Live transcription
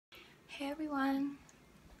Hey everyone,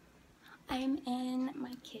 I'm in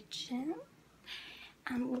my kitchen.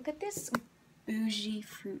 Look at this bougie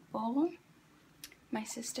fruit bowl. My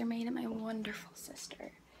sister made it, my wonderful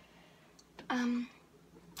sister. I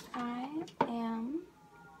am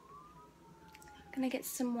gonna get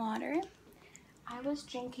some water. I was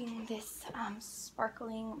drinking this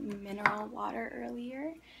sparkling mineral water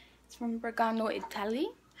earlier. It's from Bregano, Italy.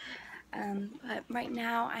 But right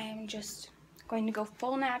now I am just going to go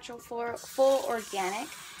full natural, full organic,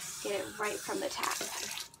 get it right from the tap.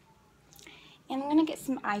 And I'm gonna get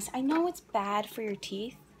some ice. I know it's bad for your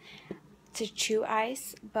teeth to chew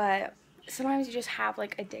ice, but sometimes you just have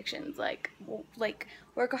like addictions, like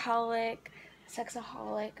workaholic,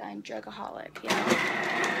 sexaholic, and drugaholic, you know?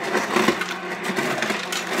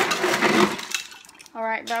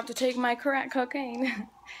 Alright, about to take my crack cocaine.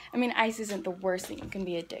 I mean, ice isn't the worst thing you can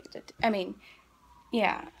be addicted to. I mean,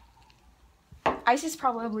 yeah. Ice is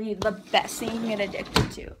probably the best thing you can get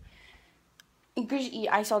addicted to. You could just eat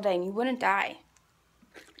ice all day and you wouldn't die.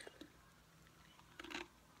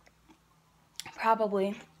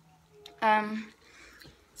 Probably.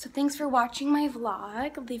 So thanks for watching my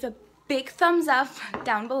vlog. Leave a big thumbs up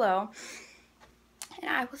down below.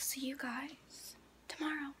 And I will see you guys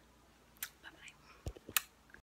tomorrow.